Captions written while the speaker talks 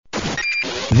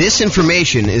This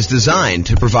information is designed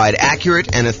to provide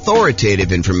accurate and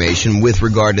authoritative information with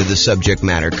regard to the subject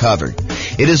matter covered.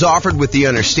 It is offered with the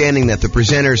understanding that the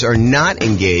presenters are not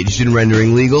engaged in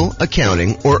rendering legal,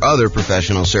 accounting, or other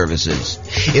professional services.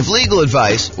 If legal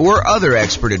advice or other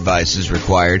expert advice is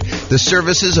required, the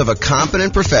services of a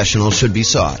competent professional should be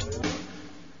sought.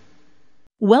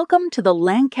 Welcome to the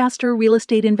Lancaster Real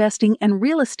Estate Investing and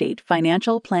Real Estate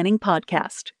Financial Planning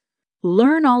Podcast.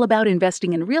 Learn all about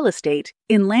investing in real estate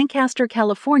in Lancaster,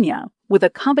 California, with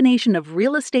a combination of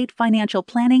real estate financial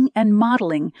planning and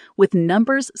modeling with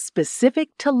numbers specific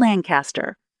to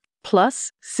Lancaster,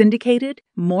 plus syndicated,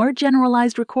 more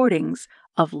generalized recordings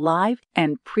of live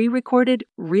and pre-recorded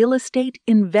real estate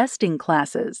investing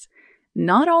classes,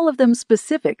 not all of them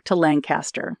specific to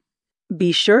Lancaster.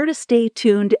 Be sure to stay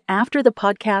tuned after the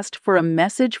podcast for a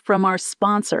message from our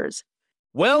sponsors.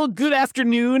 Well, good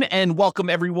afternoon and welcome,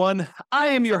 everyone. I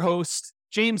am your host,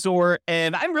 James Orr,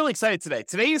 and I'm really excited today.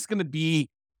 Today is going to be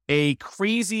a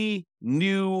crazy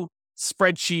new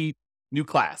spreadsheet, new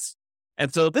class.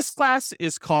 And so this class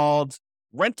is called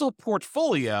Rental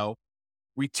Portfolio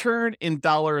Return in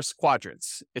Dollars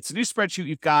Quadrants. It's a new spreadsheet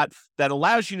you've got that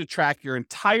allows you to track your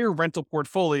entire rental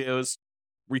portfolio's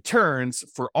returns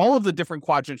for all of the different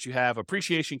quadrants you have: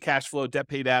 appreciation, cash flow, debt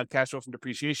paid out, cash flow from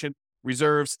depreciation,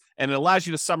 reserves, and it allows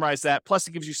you to summarize that. Plus,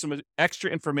 it gives you some extra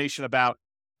information about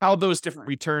how those different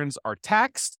returns are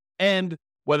taxed and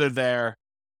whether they're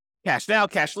cash now,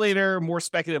 cash later, more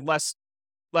speculative, less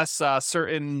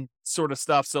certain sort of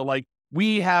stuff. So like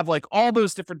we have like all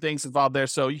those different things involved there.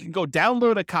 So you can go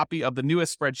download a copy of the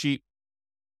newest spreadsheet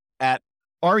at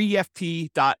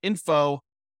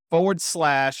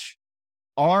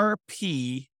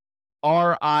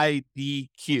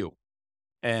refp.info/RPRIDQ.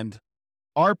 And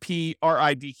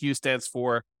RPRIDQ stands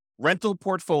for Rental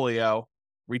Portfolio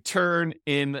Return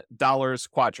in Dollars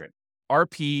Quadrant.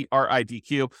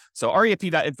 RPRIDQ. So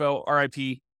refp.info,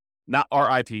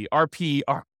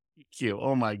 RPRIDQ.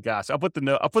 Oh my gosh. I'll put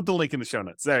the link in the show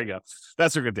notes. There you go.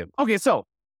 That's what we're going to do. Okay, so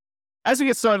as we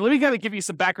get started, let me kind of give you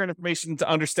some background information to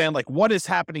understand like what is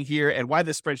happening here and why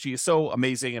this spreadsheet is so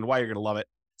amazing and why you're going to love it.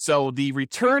 So the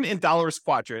Return in Dollars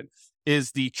Quadrant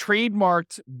is the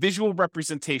trademarked visual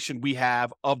representation we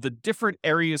have of the different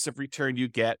areas of return you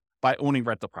get by owning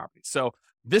rental properties. So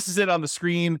this is it on the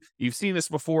screen. You've seen this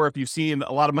before if you've seen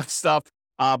a lot of my stuff,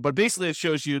 but basically it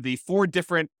shows you the 4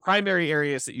 different primary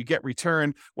areas that you get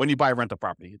return when you buy a rental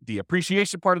property. The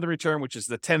appreciation part of the return, which is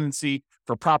the tendency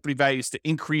for property values to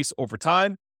increase over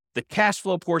time. The cash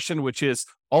flow portion, which is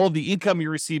all of the income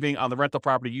you're receiving on the rental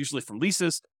property, usually from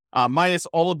leases, minus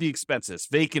all of the expenses: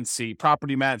 vacancy,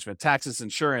 property management, taxes,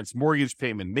 insurance, mortgage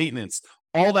payment, maintenance,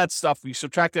 all that stuff. We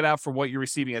subtract it out from what you're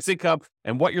receiving as income,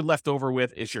 and what you're left over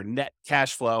with is your net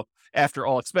cash flow after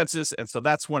all expenses. And so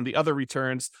that's one of the other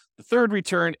returns. The third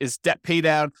return is debt pay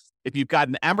down. If you've got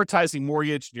an amortizing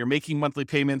mortgage and you're making monthly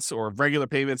payments or regular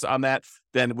payments on that,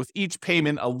 then with each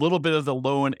payment, a little bit of the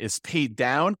loan is paid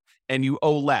down and you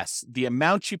owe less. The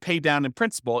amount you pay down in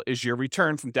principal is your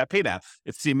return from debt pay down.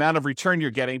 It's the amount of return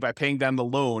you're getting by paying down the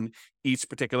loan each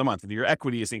particular month, and your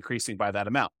equity is increasing by that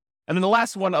amount. And then the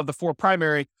last one of the 4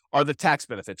 primary are the tax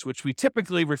benefits, which we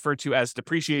typically refer to as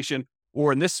depreciation,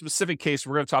 or in this specific case,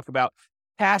 we're going to talk about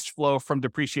cash flow from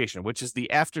depreciation, which is the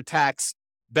after-tax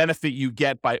benefit you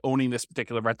get by owning this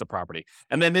particular rental property.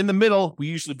 And then in the middle, we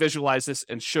usually visualize this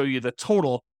and show you the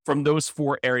total from those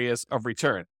 4 areas of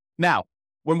return. Now,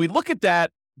 when we look at that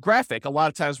graphic, a lot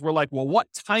of times we're like, well, what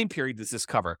time period does this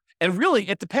cover? And really,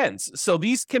 it depends. So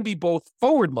these can be both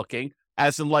forward-looking,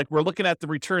 as in like we're looking at the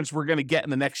returns we're going to get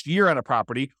in the next year on a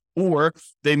property, or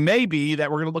they may be that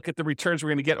we're going to look at the returns we're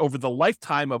going to get over the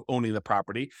lifetime of owning the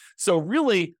property. So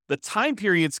really, the time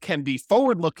periods can be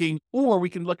forward-looking, or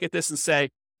we can look at this and say,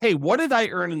 hey, what did I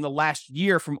earn in the last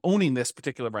year from owning this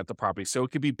particular rental property? So it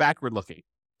could be backward-looking.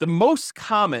 The most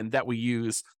common that we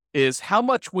use is how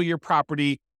much will your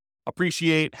property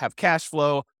appreciate, have cash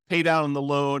flow, pay down on the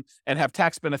loan, and have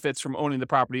tax benefits from owning the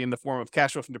property in the form of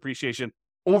cash flow from depreciation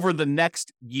over the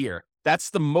next year. That's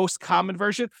the most common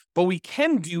version, but we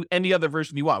can do any other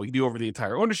version you want. We can do over the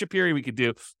entire ownership period. We could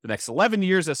do the next 11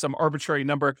 years as some arbitrary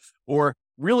number, or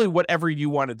really whatever you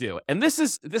want to do. And this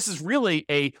is really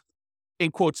a,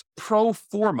 in quotes, pro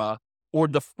forma, or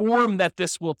the form that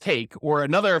this will take, or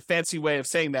another fancy way of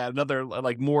saying that, another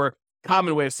like more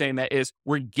common way of saying that is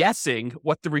we're guessing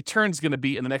what the return is going to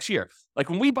be in the next year.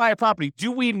 Like when we buy a property,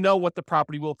 do we know what the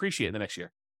property will appreciate in the next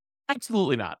year?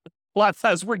 Absolutely not. A lot of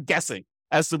times we're guessing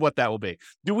as to what that will be.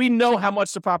 Do we know how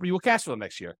much the property will cash flow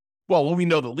next year? Well, we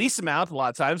know the lease amount, a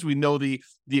lot of times we know the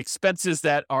expenses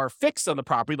that are fixed on the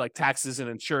property, like taxes and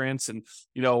insurance and,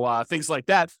 things like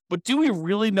that. But do we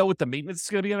really know what the maintenance is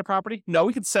going to be on the property? No,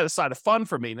 we can set aside a fund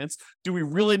for maintenance. Do we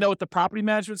really know what the property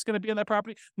management is going to be on that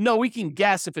property? No, we can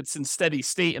guess if it's in steady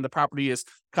state and the property is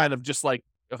kind of just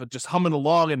humming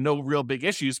along and no real big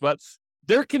issues. But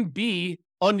there can be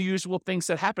unusual things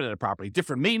that happen in a property,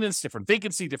 different maintenance, different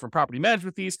vacancy, different property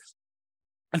management fees.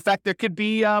 In fact, there could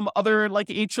be other like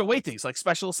HOA things, like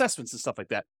special assessments and stuff like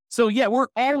that. So yeah, we're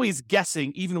always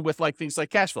guessing, even with like things like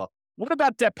cash flow. What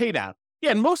about debt pay down?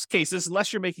 Yeah, in most cases,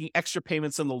 unless you're making extra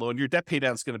payments on the loan, your debt pay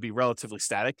down is going to be relatively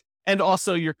static. And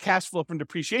also your cash flow from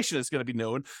depreciation is going to be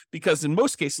known, because in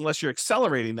most cases, unless you're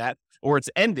accelerating that or it's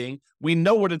ending, we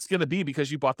know what it's going to be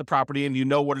because you bought the property and you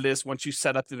know what it is once you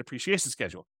set up the depreciation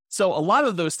schedule. So a lot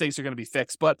of those things are going to be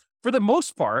fixed, but for the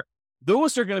most part,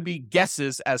 those are going to be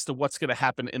guesses as to what's going to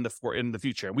happen in the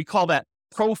future. And we call that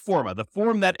pro forma, the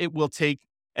form that it will take.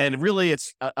 And really,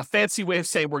 it's a fancy way of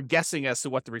saying we're guessing as to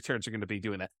what the returns are going to be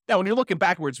doing that. Now, when you're looking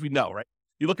backwards, we know, right?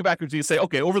 You look backwards and you say,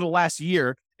 okay, over the last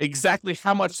year, exactly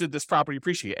how much did this property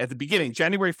appreciate? At the beginning,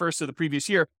 January 1st of the previous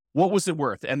year, what was it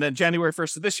worth? And then January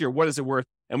 1st of this year, what is it worth?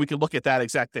 And we can look at that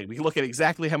exact thing. We can look at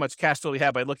exactly how much cash flow we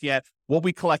have by looking at what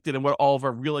we collected and what all of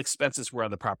our real expenses were on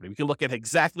the property. We can look at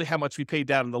exactly how much we paid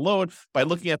down in the loan by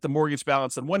looking at the mortgage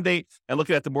balance on one date and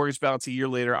looking at the mortgage balance a year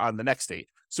later on the next date.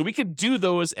 So we can do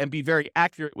those and be very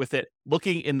accurate with it,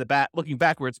 looking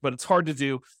backwards, but it's hard to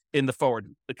do in the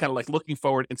forward, kind of like looking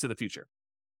forward into the future.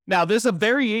 Now, there's a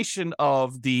variation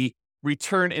of the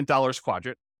return in dollars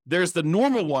quadrant. There's the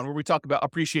normal one where we talk about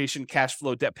appreciation, cash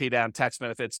flow, debt pay down, tax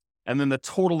benefits, and then the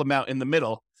total amount in the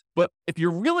middle. But if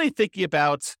you're really thinking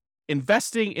about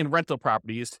investing in rental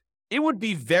properties, it would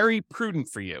be very prudent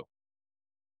for you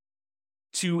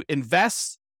to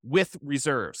invest with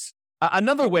reserves.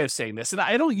 Another way of saying this, and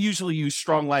I don't usually use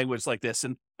strong language like this,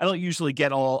 and I don't usually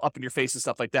get all up in your face and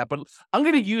stuff like that, but I'm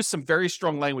going to use some very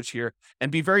strong language here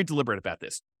and be very deliberate about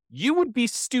this. You would be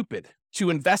stupid to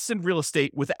invest in real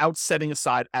estate without setting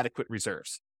aside adequate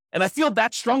reserves. And I feel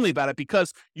that strongly about it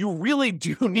because you really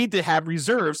do need to have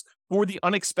reserves for the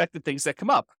unexpected things that come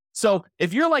up. So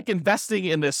if you're like investing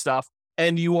in this stuff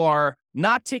and you are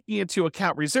not taking into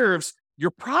account reserves,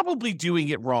 you're probably doing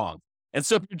it wrong. And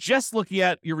so if you're just looking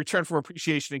at your return from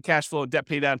appreciation and cash flow and debt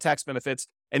pay down, tax benefits,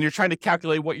 and you're trying to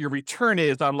calculate what your return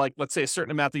is on, like, let's say a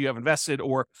certain amount that you have invested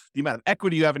or the amount of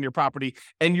equity you have in your property,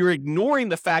 and you're ignoring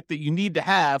the fact that you need to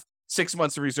have 6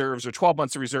 months of reserves or 12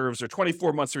 months of reserves or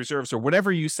 24 months of reserves or whatever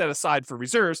you set aside for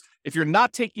reserves, if you're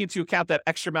not taking into account that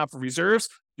extra amount for reserves,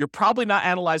 you're probably not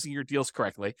analyzing your deals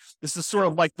correctly. This is sort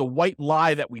of like the white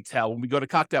lie that we tell when we go to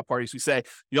cocktail parties. We say,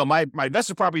 my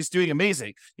investment property is doing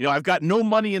amazing. I've got no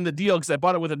money in the deal because I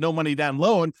bought it with a no money down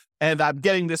loan and I'm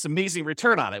getting this amazing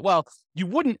return on it. Well, you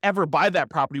wouldn't ever buy that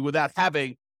property without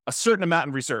having a certain amount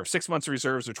in reserve, 6 months of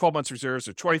reserves or 12 months of reserves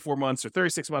or 24 months or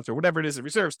 36 months or whatever it is in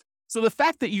reserves. So the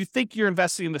fact that you think you're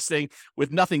investing in this thing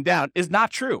with nothing down is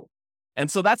not true. And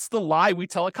so that's the lie we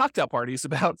tell at cocktail parties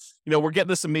about, we're getting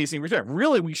this amazing return.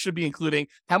 Really, we should be including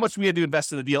how much we had to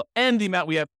invest in the deal and the amount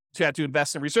we have to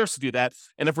invest in reserves to do that.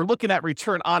 And if we're looking at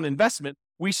return on investment,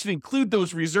 we should include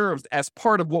those reserves as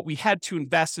part of what we had to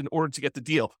invest in order to get the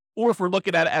deal. Or if we're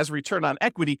looking at it as return on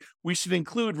equity, we should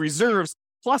include reserves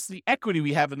plus the equity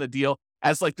we have in the deal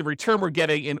as like the return we're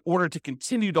getting in order to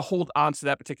continue to hold on to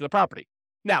that particular property.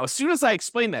 Now, as soon as I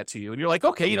explain that to you and you're like,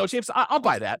 okay, James, I'll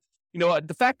buy that.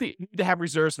 The fact that you need to have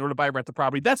reserves in order to buy or rent the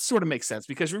property, that sort of makes sense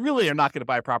because we really are not going to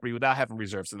buy a property without having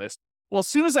reserves in this. Well, as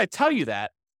soon as I tell you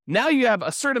that, now you have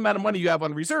a certain amount of money you have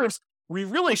on reserves. We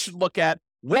really should look at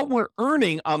what we're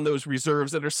earning on those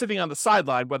reserves that are sitting on the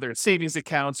sideline, whether it's savings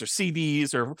accounts or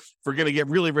CDs, or if we're going to get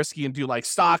really risky and do like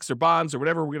stocks or bonds or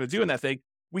whatever we're going to do in that thing.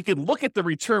 We can look at the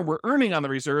return we're earning on the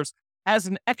reserves as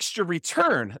an extra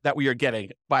return that we are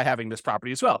getting by having this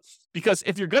property as well. Because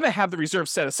if you're going to have the reserve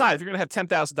set aside, if you're going to have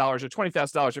 $10,000 or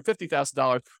 $20,000 or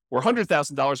 $50,000 or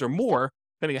 $100,000 or more,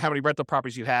 depending on how many rental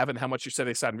properties you have and how much you're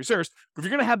setting aside in reserves, but if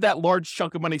you're going to have that large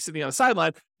chunk of money sitting on the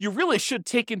sideline, you really should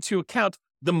take into account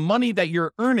the money that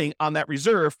you're earning on that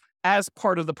reserve as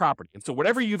part of the property. And so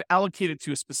whatever you've allocated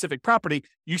to a specific property,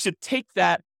 you should take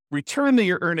that return that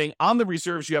you're earning on the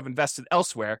reserves you have invested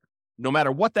elsewhere, no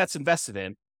matter what that's invested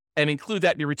in, and include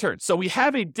that in your return. So we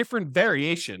have a different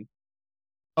variation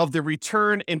of the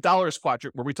return in dollars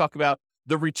quadrant where we talk about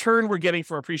the return we're getting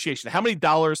from appreciation, how many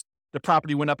dollars the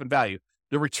property went up in value,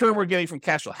 the return we're getting from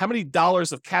cash flow, how many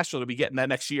dollars of cash flow do we get in that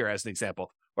next year as an example,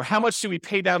 or how much do we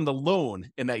pay down the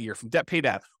loan in that year from debt pay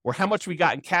down, or how much we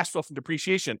got in cash flow from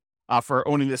depreciation for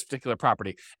owning this particular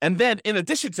property. And then in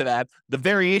addition to that, the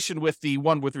variation with the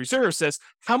one with reserves says,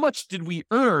 how much did we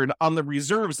earn on the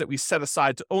reserves that we set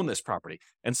aside to own this property?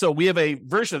 And so we have a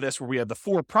version of this where we have the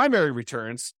 4 primary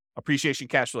returns: appreciation,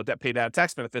 cash flow, debt paid down,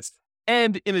 tax benefits.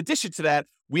 And in addition to that,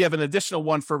 we have an additional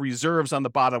one for reserves on the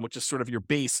bottom, which is sort of your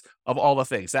base of all the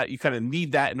things that you kind of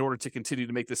need that in order to continue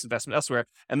to make this investment elsewhere.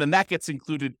 And then that gets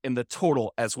included in the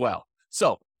total as well.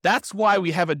 So that's why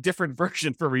we have a different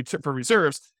version for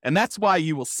reserves. And that's why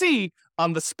you will see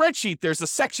on the spreadsheet, there's a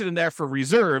section in there for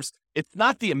reserves. It's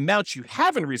not the amount you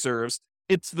have in reserves.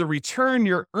 It's the return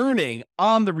you're earning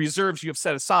on the reserves you have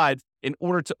set aside in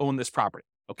order to own this property.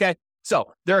 Okay.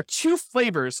 So there are 2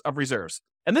 flavors of reserves.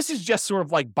 And this is just sort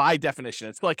of like by definition.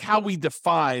 It's like how we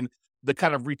define the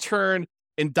kind of return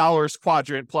in dollars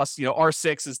quadrant plus,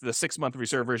 R6 is the 6-month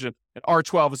reserve version and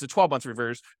R12 is the 12-month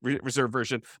reserve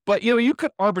version. But, you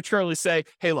could arbitrarily say,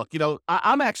 hey, look,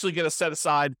 I'm actually going to set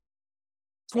aside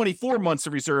 24 months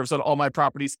of reserves on all my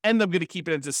properties, and I'm going to keep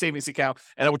it into a savings account,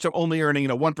 and which I'm only earning,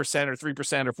 1% or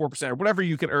 3% or 4% or whatever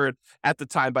you can earn at the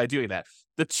time by doing that.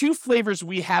 The 2 flavors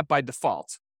we have by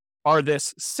default are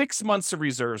this 6 months of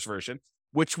reserves version,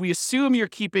 which we assume you're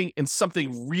keeping in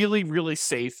something really, really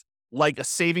safe, like a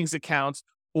savings account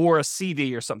or a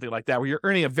CD or something like that, where you're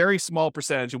earning a very small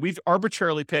percentage. And we've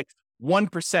arbitrarily picked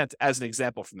 1% as an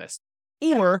example from this.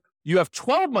 Or you have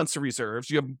 12 months of reserves.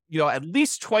 You have, at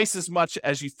least twice as much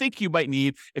as you think you might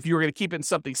need if you were going to keep it in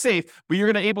something safe, but you're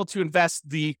going to be able to invest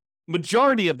the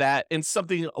majority of that in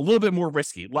something a little bit more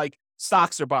risky, like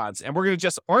stocks or bonds. And we're going to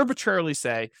just arbitrarily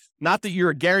say, not that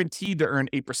you're guaranteed to earn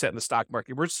 8% in the stock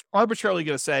market. We're just arbitrarily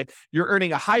going to say you're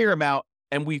earning a higher amount.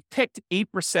 And we picked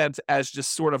 8% as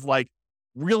just sort of like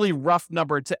really rough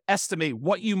number to estimate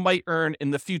what you might earn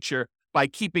in the future by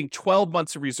keeping 12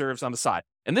 months of reserves on the side.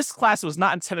 And this class was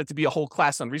not intended to be a whole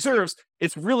class on reserves.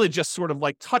 It's really just sort of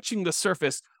like touching the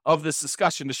surface of this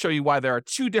discussion to show you why there are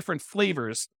 2 different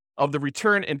flavors of the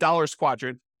return in dollars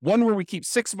quadrant. One where we keep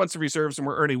 6 months of reserves and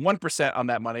we're earning 1% on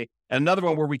that money, and another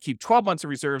one where we keep 12 months of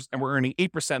reserves and we're earning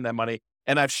 8% on that money.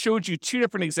 And I've showed you 2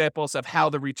 different examples of how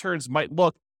the returns might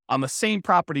look on the same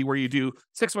property where you do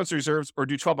 6 months of reserves or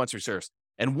do 12 months of reserves.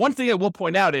 And one thing I will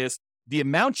point out is the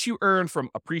amount you earn from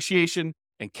appreciation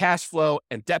and cash flow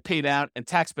and debt pay down and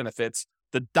tax benefits,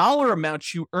 the dollar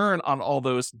amount you earn on all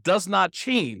those does not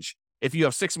change if you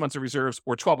have 6 months of reserves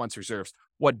or 12 months of reserves.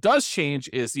 What does change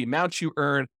is the amount you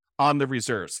earn on the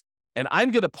reserves. And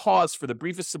I'm going to pause for the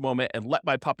briefest moment and let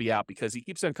my puppy out because he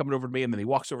keeps on coming over to me and then he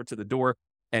walks over to the door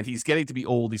and he's getting to be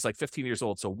old. He's like 15 years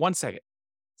old. So 1 second.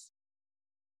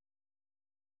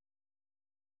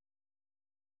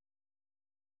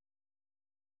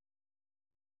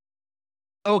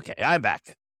 Okay, I'm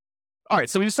back. All right,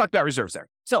 so we just talked about reserves there.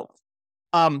 So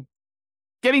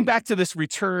getting back to this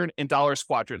return in dollars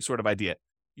quadrant sort of idea.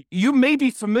 You may be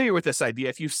familiar with this idea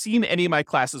if you've seen any of my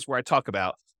classes where I talk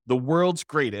about the world's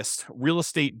greatest real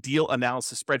estate deal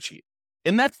analysis spreadsheet.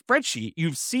 In that spreadsheet,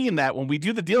 you've seen that when we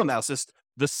do the deal analysis,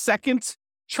 the second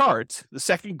chart, the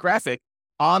second graphic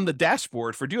on the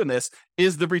dashboard for doing this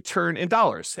is the return in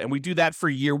dollars. And we do that for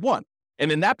year 1.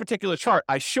 And in that particular chart,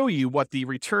 I show you what the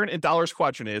return in dollars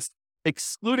quadrant is,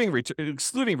 excluding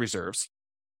reserves.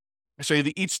 I show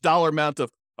you each dollar amount of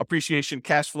appreciation,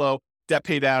 cash flow, debt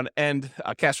pay down, and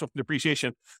cash flow from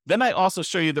depreciation. Then I also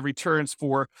show you the returns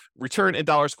for return in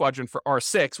dollars quadrant for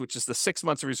R6, which is the 6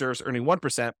 months of reserves earning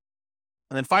 1%. And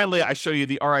then finally, I show you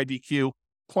the RIDQ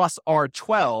plus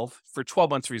R12 for 12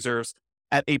 months reserves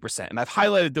at 8%. And I've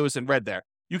highlighted those in red there.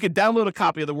 You can download a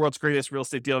copy of the world's greatest real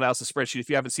estate deal analysis spreadsheet if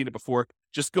you haven't seen it before.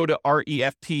 Just go to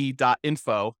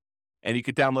refp.info and you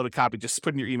can download a copy. Just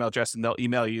put in your email address and they'll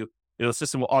email you. The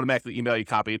system will automatically email you a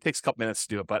copy. It takes a couple minutes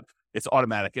to do it, but it's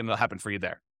automatic and it'll happen for you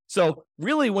there. So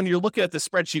really, when you're looking at the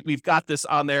spreadsheet, we've got this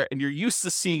on there and you're used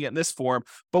to seeing it in this form,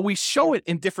 but we show it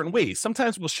in different ways.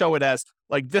 Sometimes we'll show it as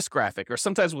like this graphic, or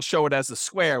sometimes we'll show it as a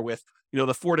square with,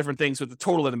 the 4 different things with the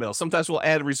total in the middle. Sometimes we'll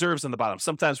add reserves on the bottom.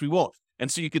 Sometimes we won't. And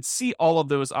so you could see all of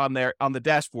those on there on the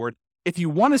dashboard. If you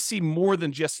want to see more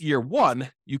than just year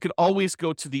 1, you can always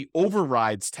go to the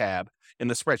overrides tab in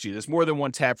the spreadsheet. There's more than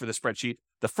one tab for the spreadsheet.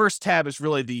 The first tab is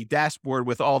really the dashboard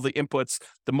with all the inputs,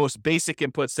 the most basic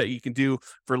inputs that you can do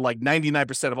for like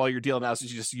 99% of all your deal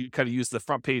analysis. You kind of use the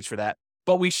front page for that.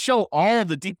 But we show all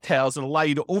the details and allow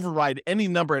you to override any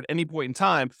number at any point in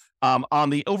time on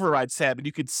the overrides tab. And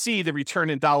you could see the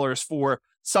return in dollars for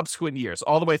subsequent years,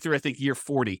 all the way through, I think, year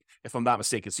 40, if I'm not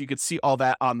mistaken. So you could see all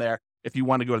that on there if you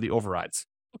want to go to the overrides.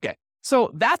 Okay,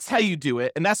 so that's how you do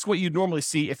it. And that's what you normally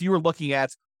see if you were looking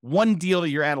at one deal that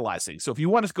you're analyzing. So if you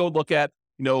want to go look at,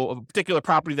 a particular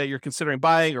property that you're considering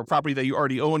buying or property that you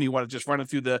already own, you want to just run it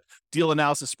through the deal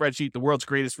analysis spreadsheet, the world's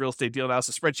greatest real estate deal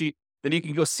analysis spreadsheet, then you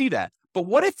can go see that. But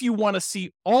what if you want to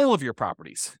see all of your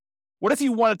properties? What if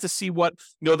you wanted to see what,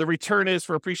 the return is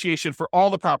for appreciation for all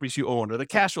the properties you own, or the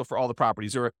cash flow for all the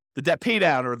properties, or the debt pay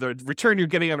down, or the return you're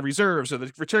getting on reserves, or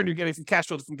the return you're getting from cash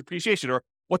flow from depreciation, or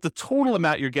what the total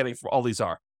amount you're getting for all these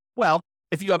are? Well,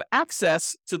 if you have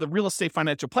access to the real estate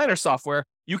financial planner software,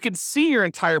 you can see your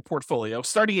entire portfolio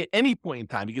starting at any point in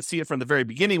time. You can see it from the very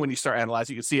beginning when you start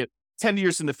analyzing. You can see it 10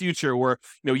 years in the future, or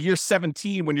year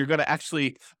 17 when you're going to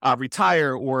actually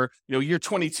retire, or year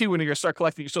 22 when you're going to start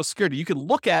collecting your Social Security. You can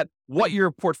look at what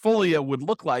your portfolio would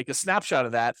look like, a snapshot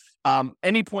of that,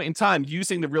 any point in time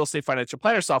using the real estate financial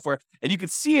planner software, and you can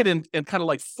see it in kind of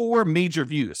like 4 major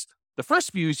views. The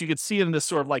first view is you can see it in this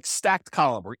sort of like stacked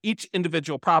column where each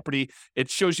individual property, it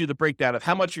shows you the breakdown of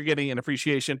how much you're getting in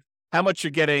appreciation, how much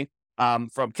you're getting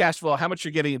from cash flow, how much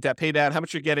you're getting in debt pay down, how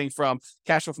much you're getting from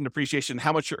cash flow from depreciation,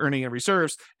 how much you're earning in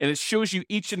reserves. And it shows you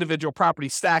each individual property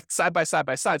stacked side by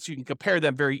side so you can compare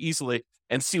them very easily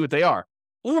and see what they are.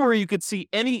 Or you could see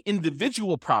any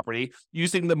individual property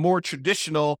using the more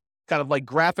traditional kind of like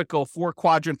graphical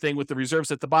 4-quadrant thing with the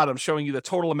reserves at the bottom, showing you the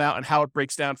total amount and how it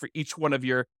breaks down for each one of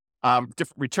your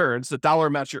different returns, the dollar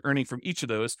amounts you're earning from each of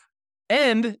those.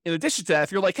 And in addition to that,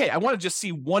 if you're like, hey, I want to just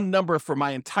see one number for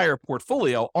my entire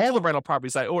portfolio, all the rental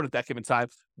properties I own at that given time,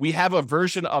 we have a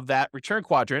version of that return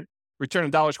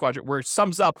in dollars quadrant, where it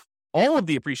sums up all of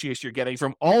the appreciation you're getting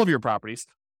from all of your properties,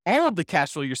 all of the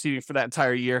cash flow you're receiving for that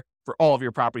entire year for all of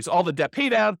your properties, all the debt pay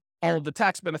down, all of the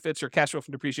tax benefits or cash flow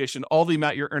from depreciation, all the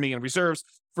amount you're earning in reserves,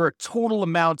 for a total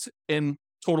amount in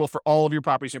total for all of your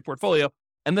properties in your portfolio.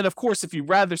 And then, of course, if you'd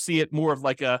rather see it more of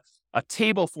like a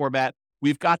table format,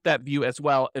 we've got that view as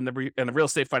well in the real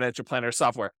estate financial planner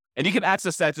software. And you can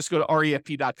access that. Just go to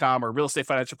refp.com or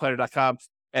realestatefinancialplanner.com,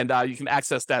 and you can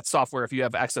access that software if you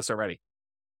have access already.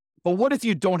 But what if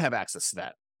you don't have access to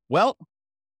that? Well,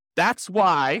 that's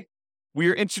why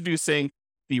we're introducing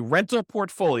the rental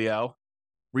portfolio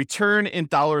return in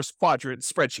dollars quadrant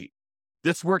spreadsheet.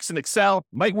 This works in Excel,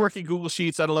 might work in Google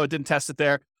Sheets. I don't know. I didn't test it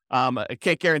there. I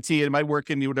can't guarantee it might work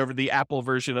in whatever the Apple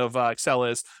version of Excel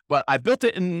is, but I built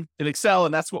it in Excel,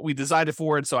 and that's what we designed it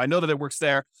for. And so I know that it works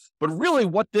there. But really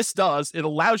what this does, it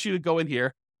allows you to go in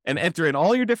here and enter in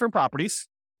all your different properties,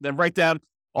 then write down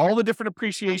all the different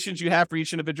appreciations you have for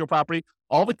each individual property,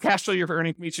 all the cash flow you're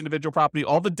earning from each individual property,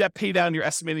 all the debt pay down you're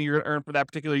estimating you're going to earn for that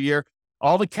particular year,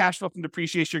 all the cash flow from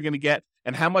depreciation you're going to get,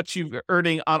 and how much you're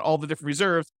earning on all the different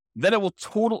reserves. Then it will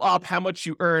total up how much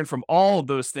you earn from all of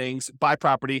those things by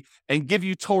property and give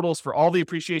you totals for all the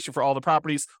appreciation for all the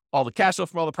properties, all the cash flow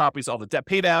from all the properties, all the debt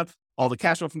pay down, all the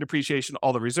cash flow from depreciation,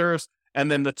 all the reserves,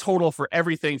 and then the total for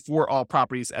everything for all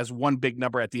properties as one big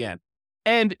number at the end.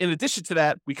 And in addition to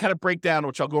that, we kind of break down,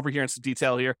 which I'll go over here in some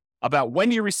detail here, about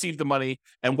when you receive the money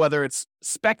and whether it's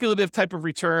speculative type of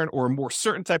return or a more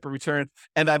certain type of return.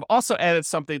 And I've also added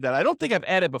something that I don't think I've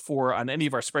added before on any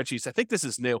of our spreadsheets. I think this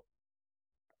is new.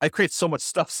 I create so much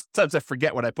stuff, sometimes I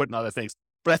forget what I put in other things,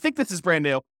 but I think this is brand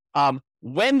new.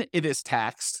 When it is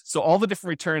taxed, so all the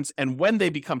different returns and when they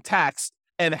become taxed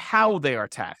and how they are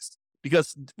taxed,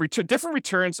 because different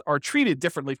returns are treated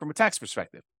differently from a tax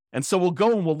perspective. And so we'll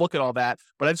go and we'll look at all that,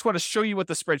 but I just want to show you what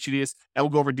the spreadsheet is and we'll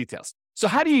go over details. So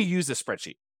how do you use this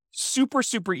spreadsheet? Super,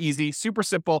 super easy, super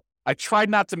simple. I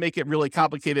tried not to make it really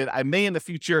complicated. I may in the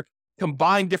future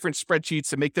combine different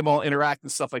spreadsheets and make them all interact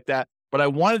and stuff like that. But I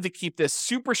wanted to keep this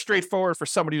super straightforward for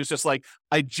somebody who's just like,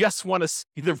 I just want to see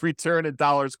the return in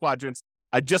dollars quadrants.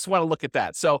 I just want to look at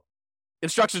that. So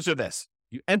instructions are this.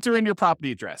 You enter in your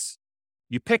property address.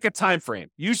 You pick a time frame.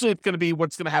 Usually it's going to be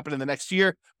what's going to happen in the next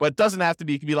year, but it doesn't have to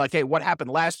be. It can be like, hey, what happened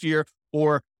last year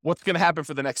or what's going to happen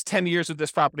for the next 10 years with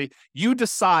this property. You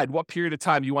decide what period of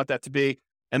time you want that to be.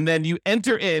 And then you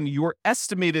enter in your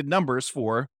estimated numbers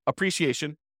for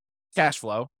appreciation, cash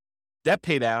flow, debt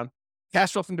pay down,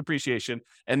 cash flow from depreciation,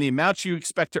 and the amount you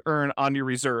expect to earn on your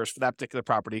reserves for that particular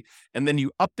property. And then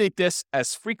you update this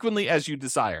as frequently as you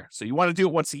desire. So you want to do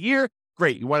it once a year?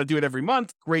 Great. You want to do it every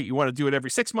month? Great. You want to do it every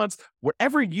 6 months?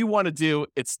 Whatever you want to do,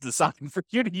 it's designed for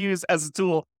you to use as a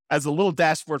tool, as a little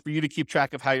dashboard for you to keep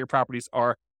track of how your properties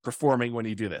are performing when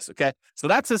you do this. Okay. So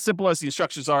that's as simple as the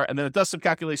instructions are. And then it does some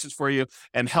calculations for you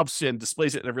and helps you and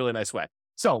displays it in a really nice way.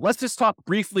 So let's just talk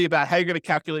briefly about how you're going to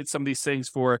calculate some of these things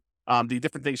for the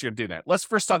different things you're going to do there. Let's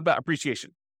first talk about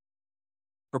appreciation.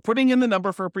 For putting in the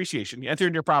number for appreciation, you enter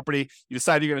in your property, you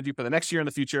decide you're going to do for the next year in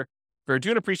the future. For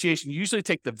doing appreciation, you usually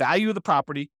take the value of the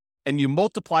property and you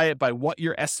multiply it by what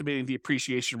you're estimating the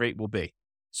appreciation rate will be.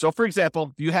 So for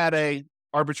example, if you had a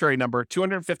arbitrary number,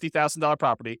 $250,000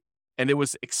 property, and it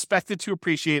was expected to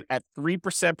appreciate at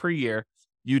 3% per year,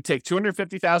 you'd take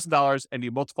 $250,000 and you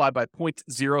multiply by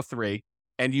 0.03,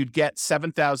 and you'd get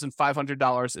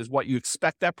 $7,500 is what you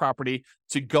expect that property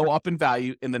to go up in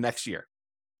value in the next year.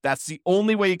 That's the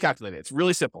only way you calculate it. It's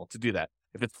really simple to do that.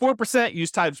 If it's 4%, use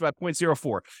times by 0.04. If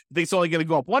you think it's only going to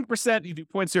go up 1%, you do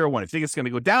 0.01. If you think it's going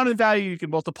to go down in value, you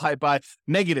can multiply it by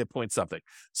negative point something.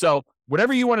 So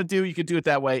whatever you want to do, you can do it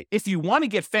that way. If you want to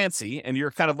get fancy and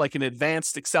you're kind of like an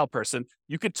advanced Excel person,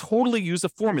 you could totally use a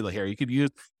formula here. You could use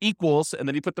equals, and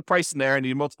then you put the price in there and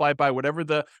you multiply it by whatever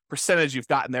the percentage you've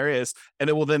gotten there is, and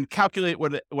it will then calculate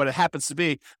what it happens to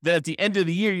be. Then at the end of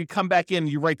the year, you come back in and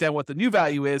you write down what the new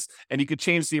value is, and you could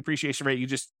change the appreciation rate. You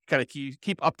just kind of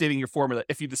keep updating your formula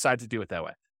if you decide to do it that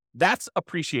way. That's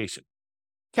appreciation.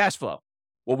 Cash flow.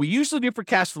 What we usually do for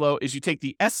cash flow is you take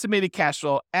the estimated cash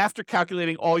flow after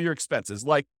calculating all your expenses,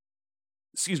 like,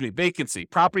 vacancy,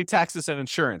 property taxes and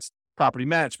insurance, property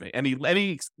management,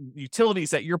 any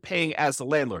utilities that you're paying as the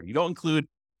landlord. You don't include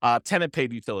tenant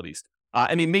paid utilities,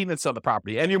 any maintenance on the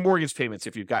property, and your mortgage payments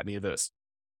if you've got any of those.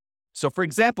 So for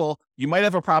example, you might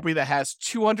have a property that has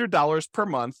 $200 per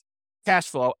month cash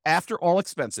flow after all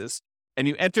expenses, and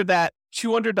you enter that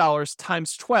 $200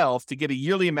 times 12 to get a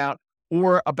yearly amount,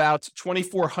 or about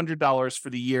 $2,400 for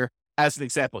the year as an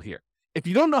example here. If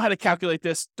you don't know how to calculate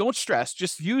this, don't stress.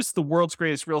 Just use the world's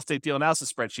greatest real estate deal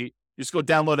analysis spreadsheet. Just go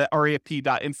download at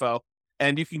rafp.info,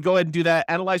 and you can go ahead and do that,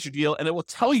 analyze your deal, and it will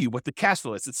tell you what the cash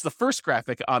flow is. It's the first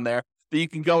graphic on there that you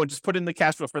can go and just put in the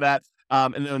cash flow for that,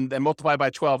 and then multiply by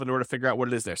 12 in order to figure out what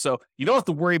it is there. So you don't have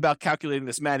to worry about calculating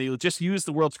this manually. Just use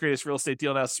the world's greatest real estate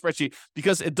deal analysis spreadsheet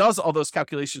because it does all those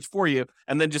calculations for you,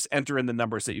 and then just enter in the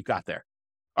numbers that you've got there.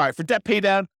 All right, for debt pay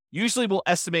down, usually we'll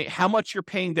estimate how much you're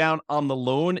paying down on the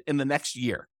loan in the next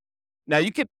year. Now,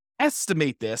 you can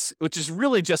estimate this, which is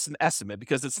really just an estimate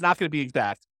because it's not going to be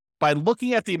exact, by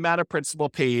looking at the amount of principal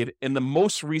paid in the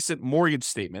most recent mortgage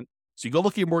statement. So you go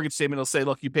look at your mortgage statement, it'll say,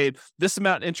 look, you paid this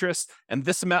amount in interest and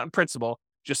this amount in principal.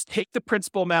 Just take the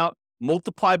principal amount,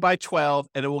 multiply by 12,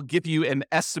 and it will give you an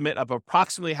estimate of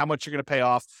approximately how much you're going to pay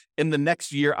off in the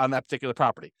next year on that particular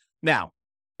property. Now,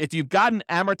 if you've got an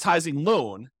amortizing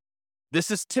loan,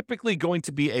 this is typically going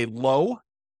to be a low,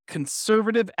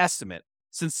 conservative estimate,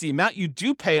 since the amount you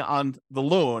do pay on the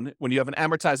loan when you have an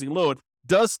amortizing loan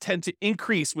does tend to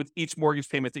increase with each mortgage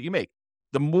payment that you make.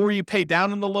 The more you pay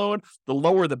down on the loan, the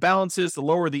lower the balance is, the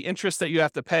lower the interest that you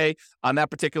have to pay on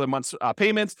that particular month's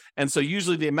payments. And so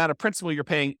usually the amount of principal you're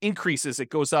paying increases.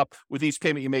 It goes up with each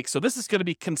payment you make. So this is going to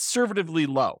be conservatively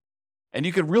low. And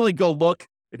you can really go look.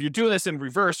 If you're doing this in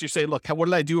reverse, you say, look, what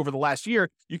did I do over the last year?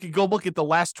 You can go look at the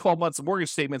last 12 months of mortgage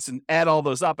statements and add all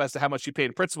those up as to how much you paid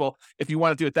in principal if you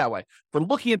want to do it that way. For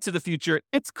looking into the future,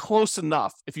 it's close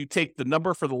enough if you take the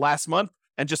number for the last month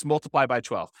and just multiply by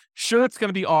 12. Sure, it's going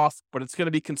to be off, but it's going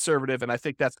to be conservative, and I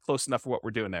think that's close enough for what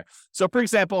we're doing there. So, for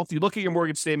example, if you look at your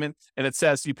mortgage statement and it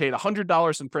says you paid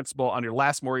 $100 in principal on your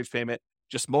last mortgage payment,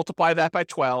 just multiply that by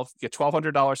 12, get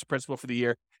 $1,200 in principal for the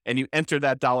year, and you enter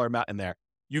that dollar amount in there.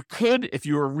 You could, if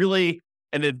you were really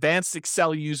an advanced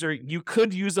Excel user, you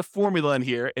could use a formula in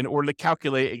here in order to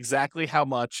calculate exactly how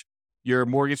much your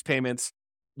mortgage payments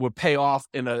would pay off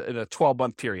in a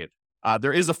 12-month period.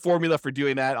 There is a formula for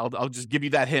doing that. I'll just give you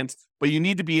that hint, but you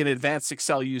need to be an advanced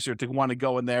Excel user to want to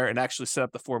go in there and actually set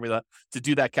up the formula to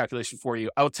do that calculation for you.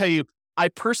 I will tell you, I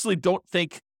personally don't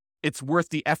think it's worth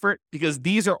the effort because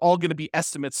these are all going to be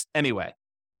estimates anyway.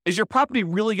 Is your property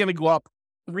really going to go up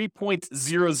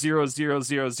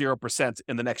 3.00000%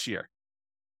 in the next year?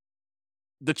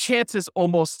 The chance is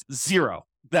almost zero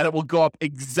that it will go up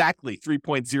exactly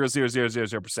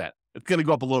 3.00000%. It's going to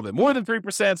go up a little bit more than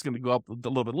 3%. It's going to go up a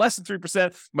little bit less than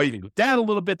 3%. Might even go down a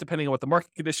little bit depending on what the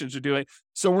market conditions are doing.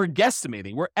 So we're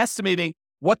guesstimating. We're estimating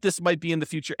what this might be in the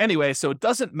future anyway. So it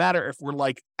doesn't matter if we're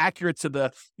like accurate to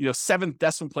the seventh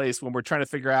decimal place when we're trying to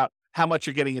figure out how much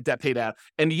you're getting in debt pay down.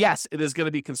 And yes, it is going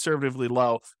to be conservatively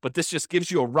low, but this just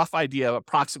gives you a rough idea of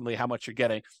approximately how much you're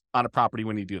getting on a property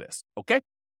when you do this. Okay.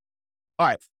 All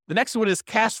right. The next one is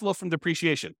cash flow from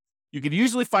depreciation. You can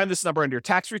usually find this number on your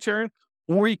tax return,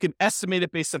 or you can estimate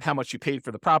it based on how much you paid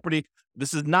for the property.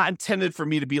 This is not intended for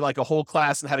me to be like a whole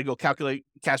class and how to go calculate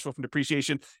cash flow from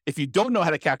depreciation. If you don't know how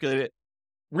to calculate it,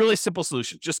 really simple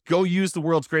solution. Just go use the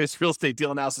world's greatest real estate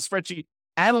deal analysis spreadsheet,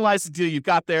 analyze the deal you've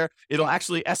got there. It'll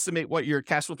actually estimate what your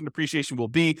cash flow from depreciation will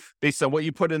be based on what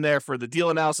you put in there for the deal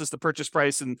analysis, the purchase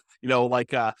price, and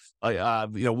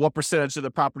what percentage of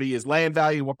the property is land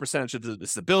value, what percentage of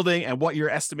is the building, and what your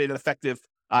estimated effective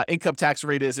income tax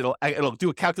rate is. It'll do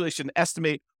a calculation,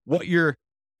 estimate what your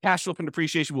cash flow from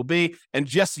depreciation will be, and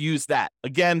just use that.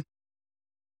 Again,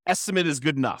 estimate is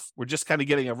good enough. We're just kind of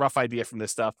getting a rough idea from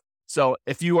this stuff. So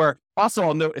if you are also,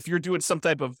 I'll note, if you're doing some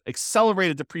type of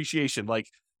accelerated depreciation, like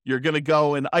you're going to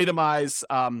go and itemize,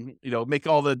 make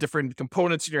all the different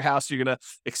components in your house. You're going to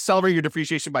accelerate your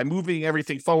depreciation by moving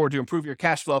everything forward to improve your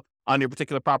cash flow on your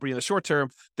particular property in the short term.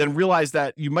 Then realize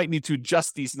that you might need to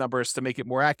adjust these numbers to make it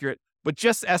more accurate, but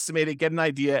just estimate it, get an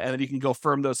idea, and then you can go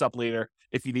firm those up later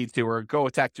if you need to, or go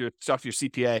talk to your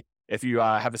CPA if you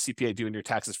have a CPA doing your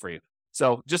taxes for you.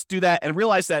 So just do that and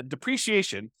realize that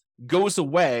depreciation goes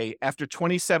away after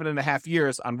 27 and a half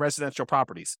years on residential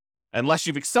properties, unless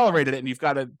you've accelerated it and you've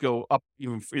got to go up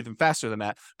even faster than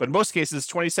that. But in most cases,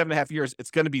 27 and a half years,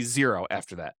 it's going to be zero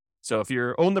after that. So if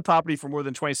you own the property for more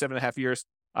than 27 and a half years,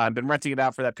 been renting it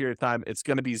out for that period of time, it's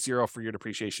going to be zero for your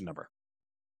depreciation number.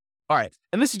 All right.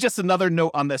 And this is just another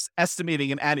note on this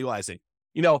estimating and annualizing.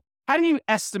 How do you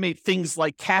estimate things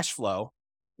like cash flow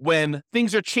when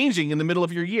things are changing in the middle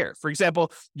of your year? For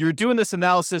example, you're doing this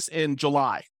analysis in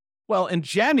July. Well, in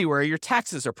January, your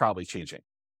taxes are probably changing.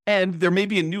 And there may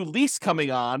be a new lease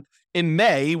coming on in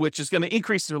May, which is going to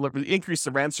increase the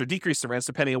rents or decrease the rents,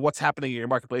 depending on what's happening in your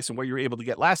marketplace and what you were able to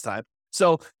get last time.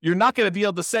 So you're not going to be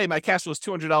able to say my cash flow is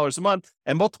 $200 a month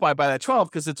and multiply by that 12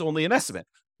 because it's only an estimate,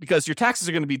 because your taxes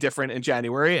are going to be different in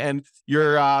January, and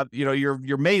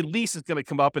your May lease is going to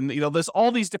come up, and there's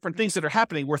all these different things that are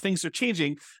happening where things are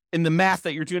changing in the math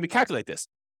that you're doing to calculate this.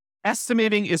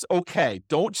 Estimating is okay.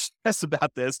 Don't stress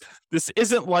about this. This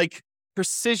isn't like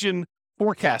precision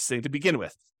forecasting to begin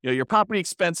with. Your property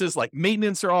expenses like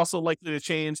maintenance are also likely to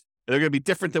change. They're going to be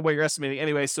different than what you're estimating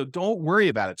anyway. So don't worry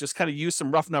about it. Just kind of use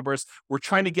some rough numbers. We're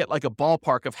trying to get like a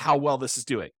ballpark of how well this is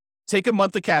doing. Take a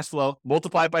month of cash flow,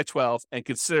 multiply it by 12, and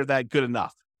consider that good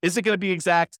enough. Is it going to be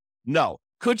exact? No.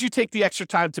 Could you take the extra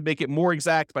time to make it more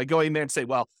exact by going there and say,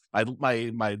 well,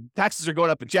 my taxes are going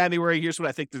up in January. Here's what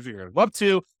I think they're going to go up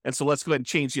to. And so let's go ahead and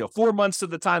change, 4 months of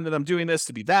the time that I'm doing this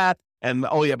to be that. And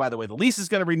oh yeah, by the way, the lease is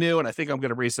going to renew, and I think I'm going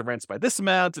to raise the rents by this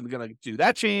amount and going to do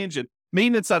that change. And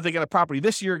maintenance, I think on a property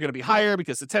this year are going to be higher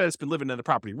because the tenant's been living in the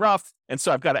property rough. And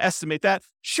so I've got to estimate that.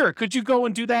 Sure. Could you go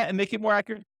and do that and make it more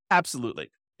accurate? Absolutely.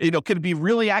 Could it be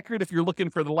really accurate if you're looking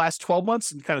for the last 12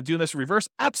 months and kind of doing this in reverse?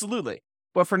 Absolutely.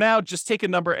 But for now, just take a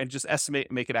number and just estimate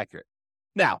and make it accurate.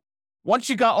 Now, once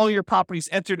you got all your properties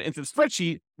entered into the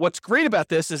spreadsheet, what's great about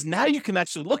this is now you can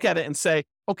actually look at it and say,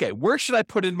 okay, where should I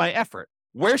put in my effort?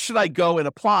 Where should I go and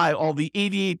apply all the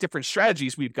 88 different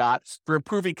strategies we've got for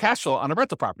improving cash flow on a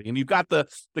rental property? And you've got the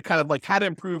kind of like how to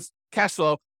improve cash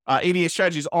flow 88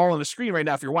 strategies all on the screen right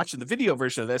now if you're watching the video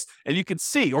version of this, and you can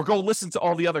see, or go listen to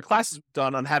all the other classes we've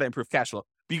done on how to improve cash flow.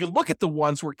 But you can look at the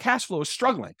ones where cash flow is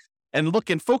struggling and look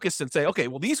and focus and say, okay,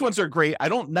 well, these ones are great. I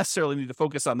don't necessarily need to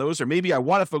focus on those, or maybe I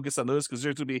want to focus on those because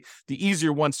those would be the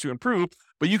easier ones to improve.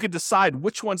 But you can decide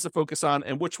which ones to focus on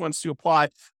and which ones to apply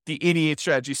the 88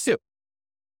 strategies to.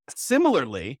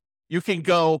 Similarly, you can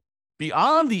go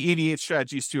beyond the 88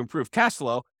 strategies to improve cash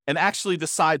flow and actually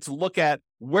decide to look at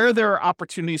where there are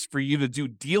opportunities for you to do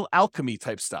deal alchemy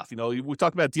type stuff. We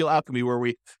talk about deal alchemy where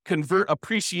we convert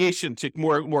appreciation to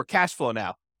more cash flow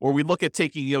now, or we look at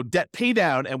taking, debt pay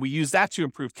down and we use that to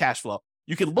improve cash flow.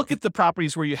 You can look at the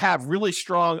properties where you have really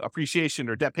strong appreciation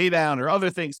or debt pay down or other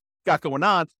things got going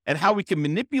on, and how we can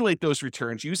manipulate those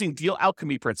returns using deal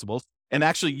alchemy principles and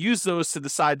actually use those to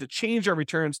decide to change our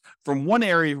returns from one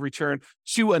area of return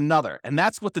to another. And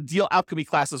that's what the deal alchemy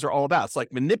classes are all about. It's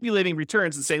like manipulating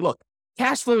returns and say, look,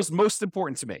 cash flow is most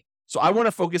important to me. So I want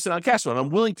to focus in on cash flow, and I'm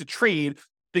willing to trade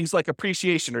things like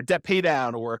appreciation or debt pay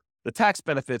down or the tax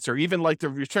benefits, or even like the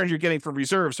return you're getting from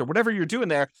reserves or whatever you're doing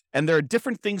there. And there are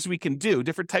different things we can do,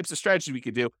 different types of strategies we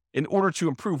can do in order to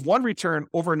improve one return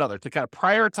over another, to kind of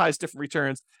prioritize different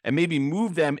returns and maybe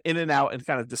move them in and out and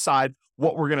kind of decide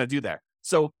what we're going to do there.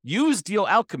 So use deal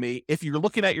alchemy if you're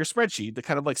looking at your spreadsheet, the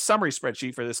kind of like summary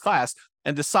spreadsheet for this class,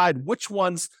 and decide which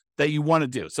ones that you want to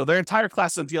do. So their entire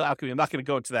class on deal alchemy, I'm not going to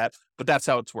go into that, but that's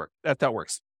how it's worked. That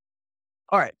works.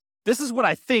 All right. This is what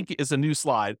I think is a new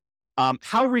slide.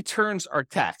 How returns are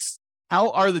taxed.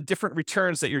 How are the different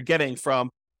returns that you're getting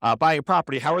from buying a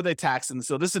property? How are they taxed? And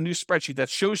so this is a new spreadsheet that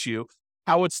shows you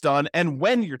how it's done and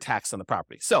when you're taxed on the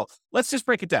property. So let's just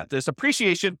break it down. There's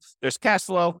appreciation, there's cash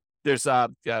flow, there's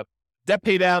debt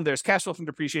pay down, there's cash flow from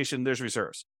depreciation, there's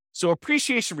reserves. So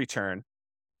appreciation return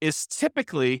is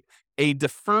typically a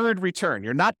deferred return.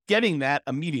 You're not getting that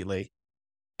immediately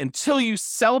until you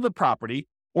sell the property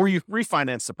or you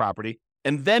refinance the property,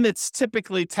 and then it's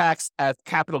typically taxed as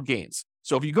capital gains.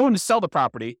 So if you go in to sell the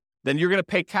property, then you're going to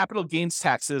pay capital gains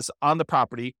taxes on the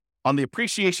property on the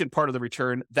appreciation part of the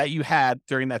return that you had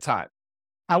during that time.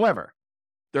 However,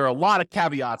 there are a lot of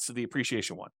caveats to the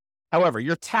appreciation one. However,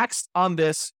 you're taxed on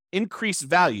this increased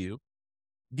value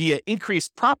via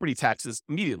increased property taxes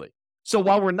immediately. So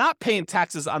while we're not paying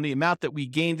taxes on the amount that we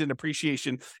gained in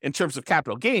appreciation in terms of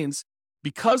capital gains,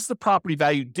 because the property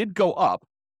value did go up,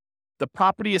 the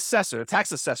property assessor, the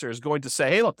tax assessor, is going to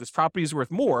say, hey, look, this property is worth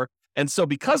more. And so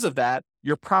because of that,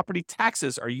 your property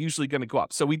taxes are usually going to go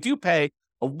up. So we do pay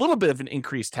a little bit of an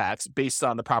increased tax based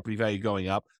on the property value going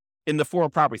up in the form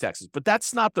of property taxes. But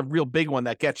that's not the real big one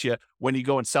that gets you when you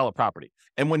go and sell a property.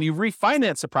 And when you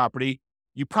refinance a property,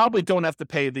 you probably don't have to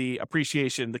pay the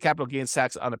appreciation, the capital gains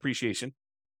tax on appreciation.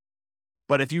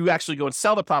 But if you actually go and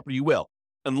sell the property, you will,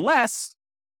 unless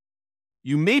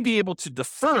you may be able to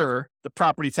defer the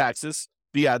property taxes,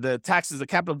 the taxes, the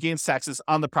capital gains taxes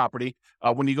on the property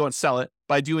when you go and sell it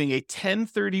by doing a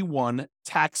 1031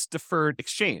 tax deferred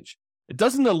exchange. It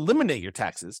doesn't eliminate your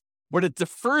taxes, but it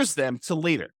defers them to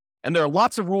later. And there are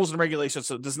lots of rules and regulations,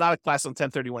 so it does not apply on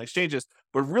 1031 exchanges,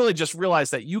 but really just realize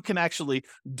that you can actually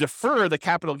defer the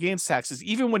capital gains taxes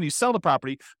even when you sell the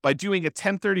property by doing a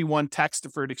 1031 tax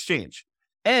deferred exchange.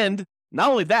 And not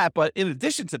only that, but in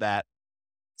addition to that,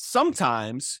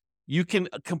 sometimes you can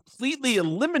completely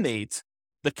eliminate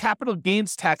the capital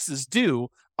gains taxes due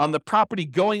on the property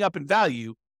going up in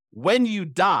value when you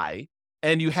die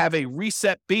and you have a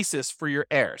reset basis for your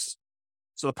heirs.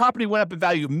 So the property went up in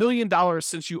value $1 million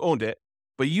since you owned it,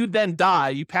 but you then die,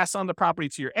 you pass on the property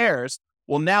to your heirs.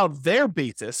 Well, now their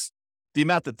basis, the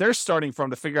amount that they're starting from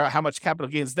to figure out how much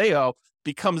capital gains they owe,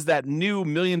 becomes that new $1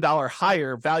 million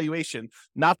higher valuation,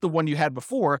 not the one you had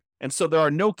before. And so there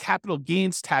are no capital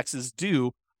gains taxes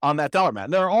due on that dollar amount.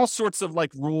 And there are all sorts of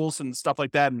like rules and stuff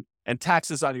like that and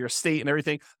taxes on your estate and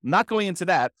everything. I'm not going into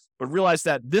that, but realize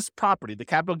that this property, the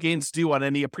capital gains due on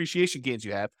any appreciation gains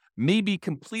you have, may be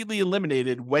completely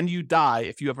eliminated when you die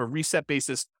if you have a reset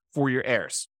basis for your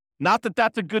heirs. Not that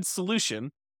that's a good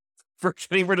solution for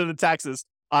getting rid of the taxes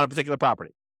on a particular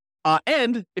property.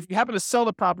 And if you happen to sell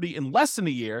the property in less than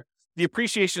a year, the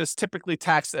appreciation is typically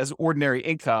taxed as ordinary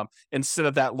income instead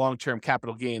of that long-term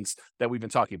capital gains that we've been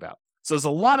talking about. So there's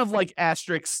a lot of like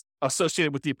asterisks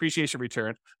associated with the appreciation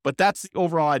return, but that's the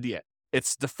overall idea.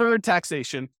 It's deferred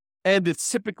taxation, and it's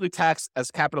typically taxed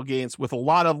as capital gains with a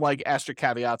lot of like asterisk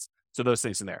caveats to those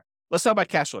things in there. Let's talk about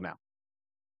cash flow now.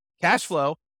 Cash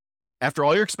flow, after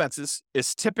all your expenses,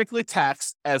 is typically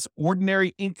taxed as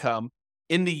ordinary income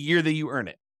in the year that you earn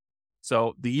it.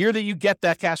 So the year that you get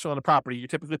that cash flow on the property, you're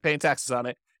typically paying taxes on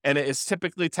it, and it is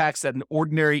typically taxed at an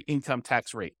ordinary income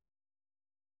tax rate.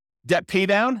 Debt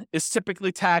paydown is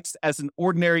typically taxed as an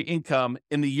ordinary income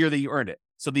in the year that you earn it.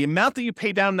 So the amount that you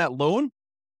pay down that loan,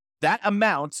 that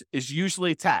amount is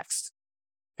usually taxed.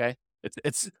 Okay.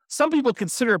 It's some people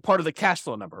consider it part of the cash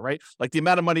flow number, right? Like the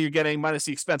amount of money you're getting minus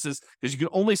the expenses, because you can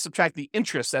only subtract the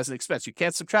interest as an expense. You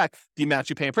can't subtract the amount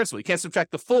you pay in principal. You can't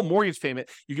subtract the full mortgage payment.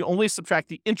 You can only subtract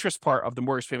the interest part of the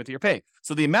mortgage payment that you're paying.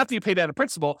 So the amount that you pay down in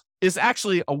principal is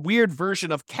actually a weird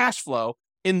version of cash flow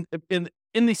in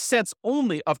the sense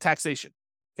only of taxation.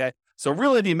 Okay. So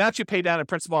really the amount you pay down in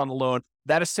principal on the loan,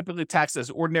 that is typically taxed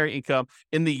as ordinary income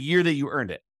in the year that you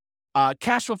earned it.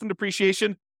 Cash flow from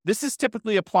depreciation, this is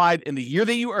typically applied in the year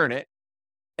that you earn it,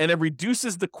 and it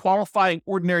reduces the qualifying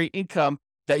ordinary income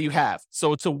that you have.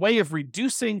 So it's a way of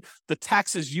reducing the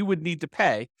taxes you would need to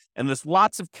pay. And there's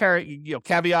lots of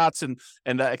caveats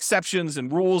and exceptions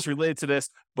and rules related to this.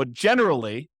 But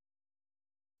generally,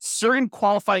 certain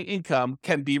qualifying income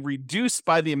can be reduced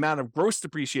by the amount of gross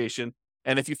depreciation.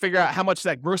 And if you figure out how much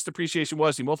that gross depreciation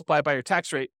was, you multiply it by your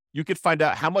tax rate, you could find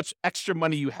out how much extra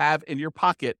money you have in your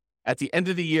pocket at the end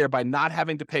of the year by not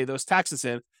having to pay those taxes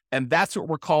in. And that's what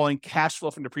we're calling cash flow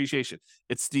from depreciation.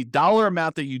 It's the dollar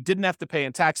amount that you didn't have to pay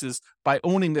in taxes by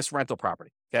owning this rental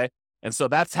property. Okay. And so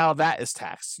that's how that is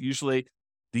taxed. Usually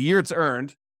the year it's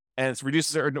earned, and it's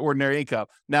reduces ordinary income.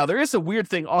 Now, there is a weird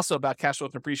thing also about cash flow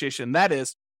from depreciation. And that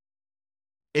is,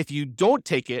 if you don't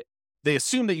take it, they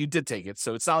assume that you did take it.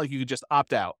 So it's not like you could just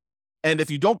opt out. And if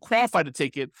you don't qualify to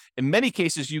take it, in many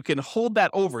cases, you can hold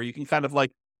that over. You can kind of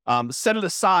like set it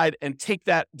aside and take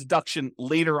that deduction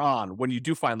later on when you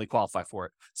do finally qualify for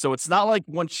it. So it's not like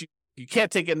once you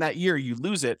can't take it in that year, you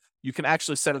lose it. You can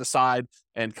actually set it aside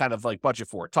and kind of like budget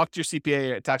for it. Talk to your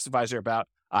CPA or tax advisor about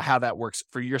how that works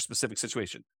for your specific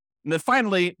situation. And then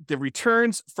finally, the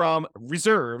returns from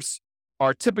reserves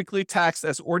are typically taxed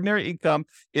as ordinary income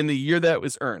in the year that it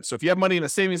was earned. So if you have money in a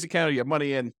savings account, or you have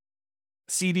money in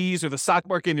CDs or the stock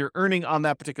market, and you're earning on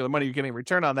that particular money, you're getting a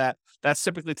return on that, that's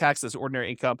typically taxed as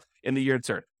ordinary income in the year it's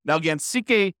earned. Now, again,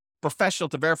 seek a professional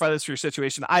to verify this for your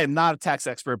situation. I am not a tax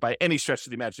expert by any stretch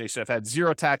of the imagination. I've had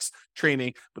zero tax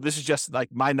training, but this is just like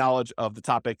my knowledge of the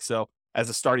topic. So as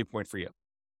a starting point for you.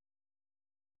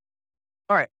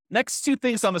 All right. Next two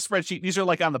things on the spreadsheet. These are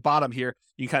like on the bottom here.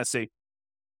 You can kind of see.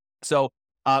 So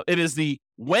it is the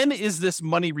when is this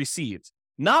money received?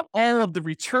 Not all of the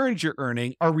returns you're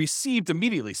earning are received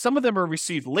immediately. Some of them are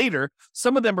received later.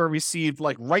 Some of them are received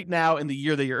like right now in the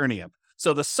year that you're earning them.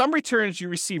 So the some returns you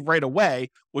receive right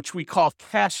away, which we call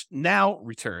cash now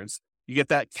returns, you get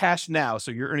that cash now,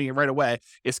 so you're earning it right away,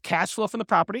 is cash flow from the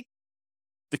property.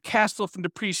 The cash flow from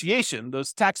depreciation,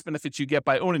 those tax benefits you get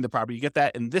by owning the property, you get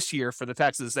that in this year for the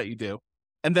taxes that you do.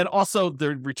 And then also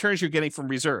the returns you're getting from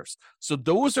reserves. So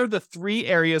those are the three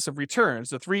areas of returns,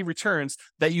 the three returns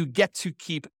that you get to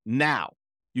keep now.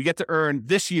 You get to earn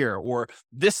this year or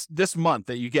this month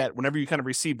that you get whenever you kind of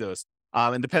receive those.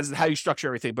 It depends on how you structure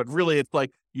everything, but really it's like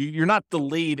you're not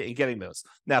delayed in getting those.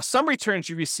 Now, some returns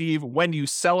you receive when you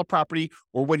sell a property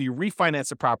or when you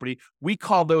refinance a property, we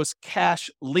call those cash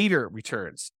later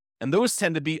returns. And those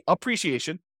tend to be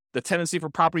appreciation, the tendency for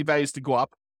property values to go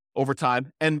up over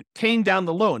time, and paying down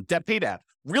the loan, debt pay down.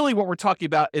 Really what we're talking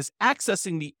about is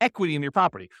accessing the equity in your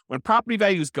property. When property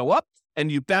values go up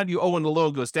and you owe and the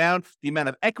loan goes down, the amount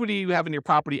of equity you have in your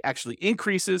property actually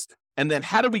increases. And then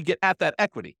how do we get at that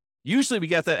equity? Usually we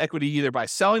get that equity either by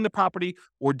selling the property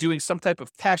or doing some type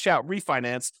of cash out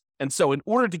refinance. And so in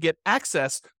order to get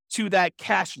access to that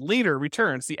cash later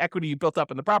returns, the equity you built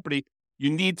up in the property, you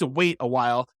need to wait a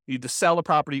while. You need to sell the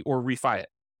property or refi it.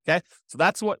 Okay. So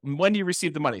that's when you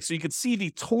receive the money. So you can see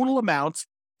the total amount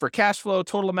for cash flow,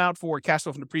 total amount for cash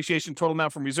flow from depreciation, total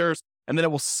amount from reserves, and then it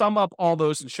will sum up all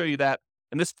those and show you that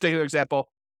in this particular example,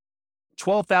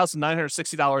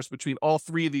 $12,960 between all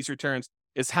three of these returns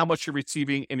is how much you're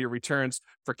receiving in your returns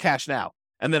for cash now.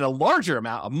 And then a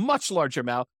much larger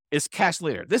amount is cash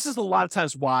later. This is a lot of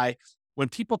times why when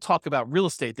people talk about real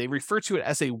estate, they refer to it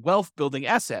as a wealth building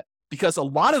asset because a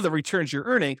lot of the returns you're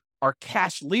earning are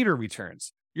cash later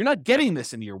returns. You're not getting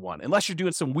this in year one unless you're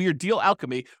doing some weird deal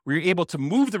alchemy where you're able to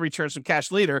move the returns from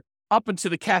cash later up into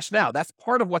the cash now. That's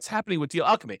part of what's happening with deal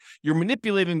alchemy. You're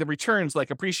manipulating the returns like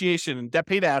appreciation and debt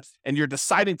paid out, and you're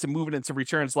deciding to move it into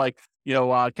returns like,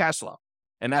 cash flow.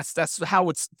 And that's how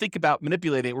it's think about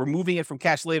manipulating it. We're moving it from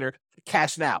cash later to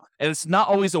cash now. And it's not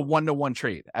always a one-to-one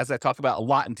trade, as I talk about a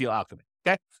lot in deal alchemy.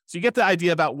 Okay. So you get the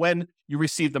idea about when you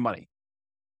receive the money.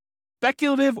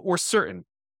 Speculative or certain.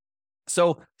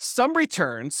 So some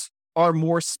returns are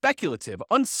more speculative,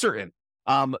 uncertain.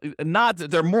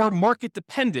 They're more market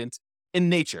dependent in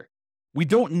nature. We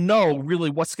don't know really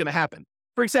what's going to happen.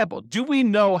 For example, do we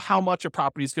know how much a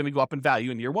property is going to go up in value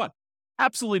in year one?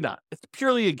 Absolutely not. It's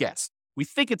purely a guess. We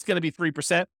think it's going to be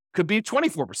 3%, could be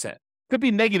 24%, could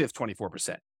be negative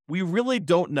 24%. We really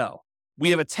don't know.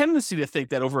 We have a tendency to think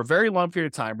that over a very long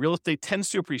period of time, real estate tends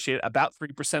to appreciate about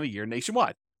 3% a year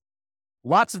nationwide.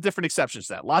 Lots of different exceptions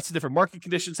to that, lots of different market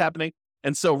conditions happening.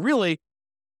 And so really,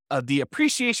 the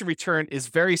appreciation return is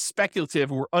very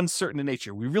speculative or uncertain in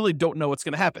nature. We really don't know what's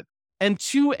going to happen. And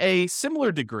to a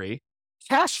similar degree,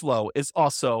 cash flow is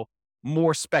also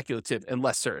more speculative and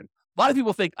less certain. A lot of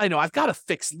people think, I've got a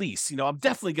fixed lease. I'm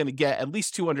definitely going to get at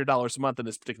least $200 a month in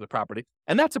this particular property.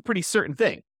 And that's a pretty certain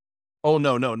thing. Oh,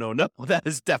 no. That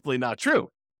is definitely not true.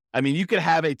 I mean, you could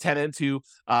have a tenant who,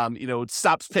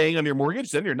 stops paying on your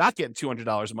mortgage, then you're not getting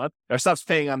 $200 a month, or stops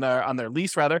paying on their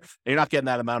lease rather, and you're not getting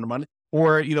that amount of money.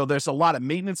 Or, there's a lot of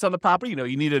maintenance on the property.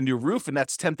 You need a new roof and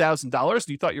that's $10,000.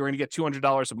 You thought you were going to get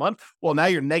 $200 a month. Well, now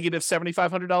you're negative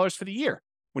 $7,500 for the year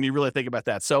when you really think about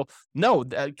that. So no,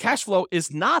 cash flow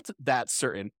is not that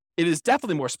certain. It is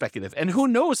definitely more speculative. And who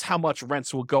knows how much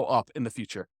rents will go up in the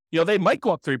future. They might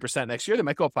go up 3% next year. They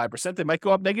might go up 5%. They might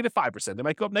go up negative 5%. They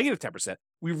might go up negative 10%.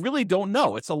 We really don't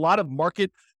know. It's a lot of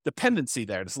market dependency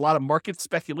there. There's a lot of market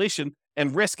speculation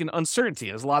and risk and uncertainty.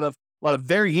 There's a lot of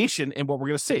variation in what we're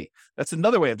going to see. That's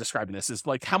another way of describing this is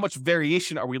like how much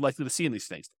variation are we likely to see in these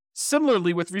things?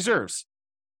 Similarly with reserves.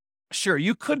 Sure,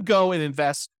 you could go and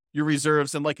invest your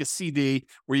reserves in like a CD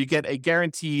where you get a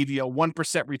guaranteed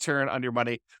 1% return on your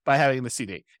money by having the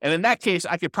CD. And in that case,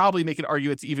 I could probably make an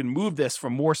argument to even move this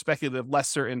from more speculative, less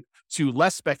certain to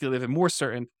less speculative and more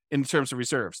certain in terms of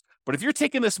reserves. But if you're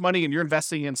taking this money and you're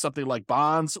investing in something like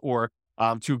bonds or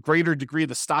to a greater degree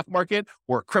the stock market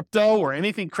or crypto or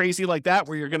anything crazy like that,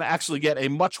 where you're going to actually get a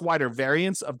much wider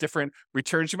variance of different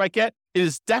returns you might get, it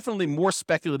is definitely more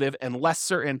speculative and less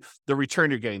certain the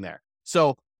return you're getting there.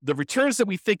 So the returns that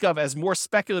we think of as more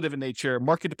speculative in nature,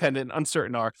 market dependent and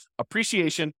uncertain are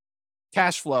appreciation,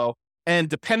 cash flow, and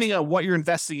depending on what you're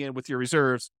investing in with your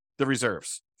reserves, the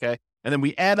reserves. Okay. And then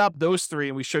we add up those three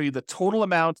and we show you the total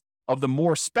amount of the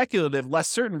more speculative, less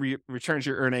certain returns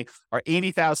you're earning are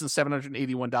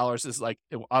 $80,781 is like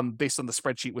based on the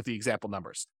spreadsheet with the example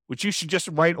numbers, which you should just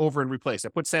write over and replace. I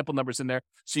put sample numbers in there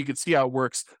so you can see how it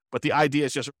works, but the idea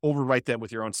is just overwrite them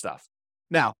with your own stuff.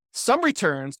 Now, some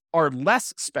returns are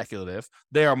less speculative.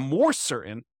 They are more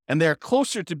certain, and they're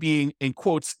closer to being, in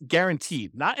quotes,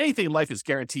 guaranteed. Not anything in life is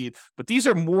guaranteed, but these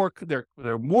are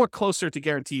they're more closer to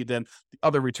guaranteed than the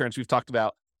other returns we've talked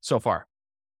about so far.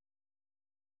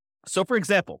 So, for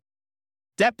example,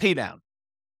 debt pay down.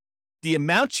 The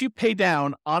amount you pay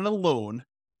down on a loan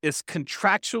is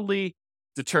contractually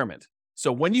determined.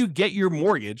 So when you get your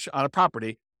mortgage on a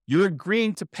property, you're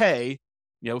agreeing to pay,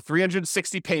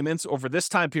 360 payments over this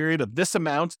time period of this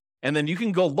amount. And then you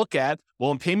can go look at,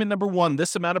 well, in payment number 1,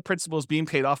 this amount of principal is being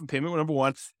paid off in payment number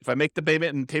 1. If I make the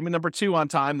payment in payment number 2 on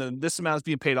time, then this amount is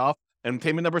being paid off in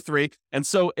payment number 3. And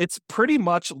so it's pretty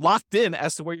much locked in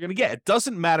as to what you're going to get. It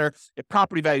doesn't matter if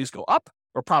property values go up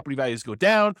or property values go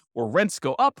down or rents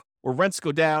go up or rents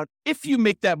go down. If you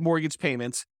make that mortgage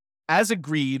payment as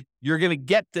agreed, you're going to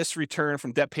get this return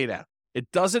from debt pay down. It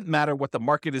doesn't matter what the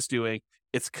market is doing.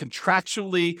 It's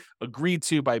contractually agreed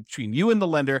to between you and the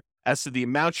lender as to the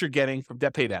amount you're getting from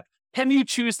debt pay down. Can you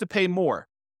choose to pay more?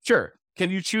 Sure. Can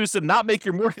you choose to not make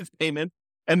your mortgage payment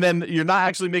and then you're not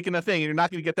actually making a thing and you're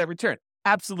not going to get that return?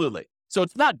 Absolutely. So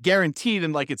it's not guaranteed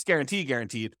and like it's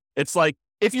guaranteed. It's like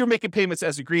if you're making payments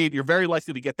as agreed, you're very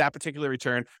likely to get that particular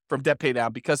return from debt pay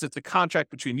down because it's a contract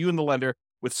between you and the lender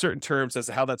with certain terms as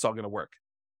to how that's all going to work.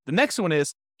 The next one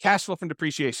is cash flow from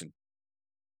depreciation.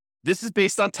 This is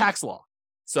based on tax law.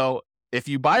 So if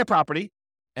you buy a property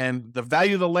and the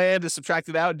value of the land is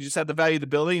subtracted out, and you just have the value of the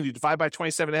building and you divide by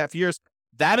 27 and a half years,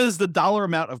 that is the dollar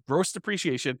amount of gross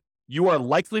depreciation you are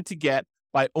likely to get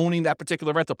by owning that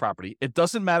particular rental property. It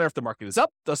doesn't matter if the market is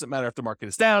up, doesn't matter if the market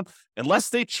is down, unless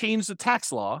they change the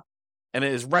tax law and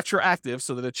it is retroactive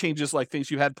so that it changes like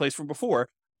things you had in place from before,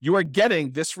 you are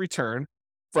getting this return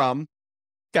from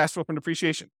cash flow from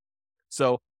depreciation.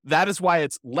 So that is why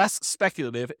it's less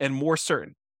speculative and more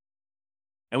certain.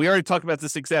 And we already talked about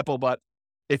this example, but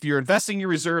if you're investing your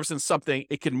reserves in something,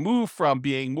 it can move from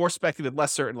being more speculative,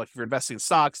 less certain, like if you're investing in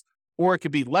stocks, or it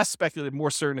could be less speculative,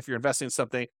 more certain if you're investing in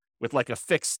something with like a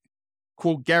fixed,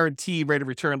 quote, guaranteed rate of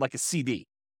return, like a CD.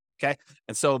 Okay.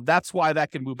 And so that's why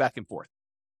that can move back and forth.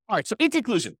 All right. So in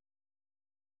conclusion,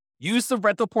 use the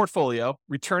rental portfolio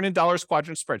return in dollars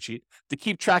quadrant spreadsheet to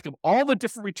keep track of all the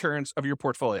different returns of your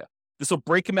portfolio. This will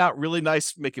break them out really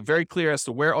nice, make it very clear as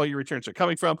to where all your returns are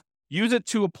coming from. Use it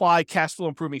to apply cash flow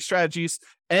improving strategies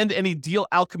and any deal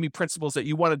alchemy principles that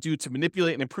you want to do to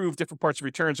manipulate and improve different parts of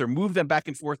returns or move them back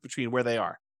and forth between where they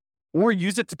are. Or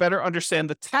use it to better understand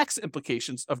the tax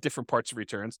implications of different parts of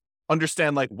returns,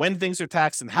 understand like when things are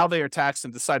taxed and how they are taxed,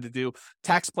 and decide to do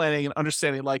tax planning and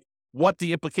understanding like what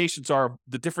the implications are of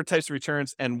the different types of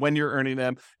returns and when you're earning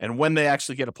them and when they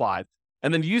actually get applied.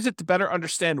 And then use it to better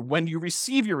understand when you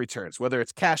receive your returns, whether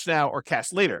it's cash now or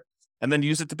cash later. And then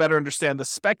use it to better understand the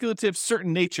speculative,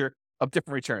 certain nature of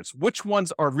different returns. Which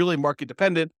ones are really market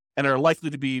dependent and are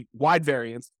likely to be wide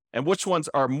variance, and which ones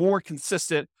are more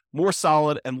consistent, more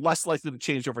solid, and less likely to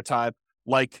change over time,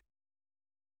 like,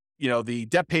 the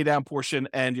debt pay down portion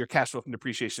and your cash flow from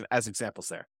depreciation as examples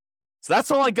there. So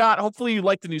that's all I got. Hopefully you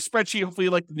like the new spreadsheet. Hopefully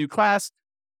you like the new class.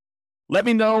 Let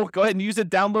me know. Go ahead and use it,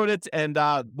 download it, and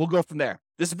we'll go from there.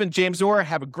 This has been James Orr.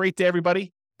 Have a great day,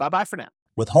 everybody. Bye-bye for now.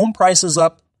 With home prices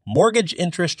up, mortgage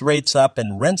interest rates up,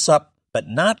 and rents up, but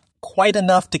not quite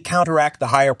enough to counteract the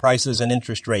higher prices and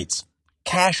interest rates,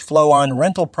 cash flow on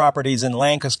rental properties in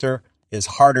Lancaster is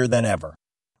harder than ever.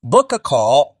 Book a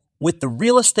call with the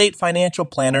Real Estate Financial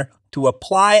Planner to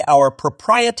apply our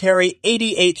proprietary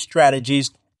 88 strategies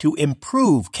to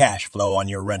improve cash flow on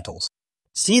your rentals.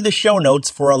 See the show notes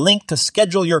for a link to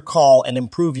schedule your call and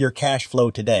improve your cash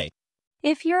flow today.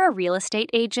 If you're a real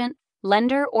estate agent,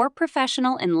 lender, or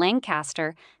professional in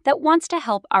Lancaster that wants to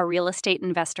help our real estate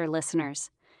investor listeners,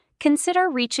 consider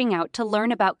reaching out to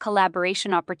learn about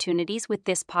collaboration opportunities with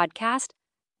this podcast.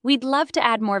 We'd love to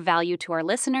add more value to our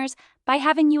listeners by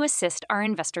having you assist our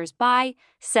investors buy,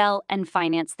 sell, and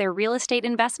finance their real estate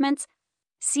investments.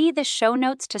 See the show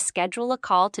notes to schedule a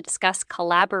call to discuss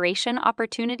collaboration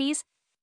opportunities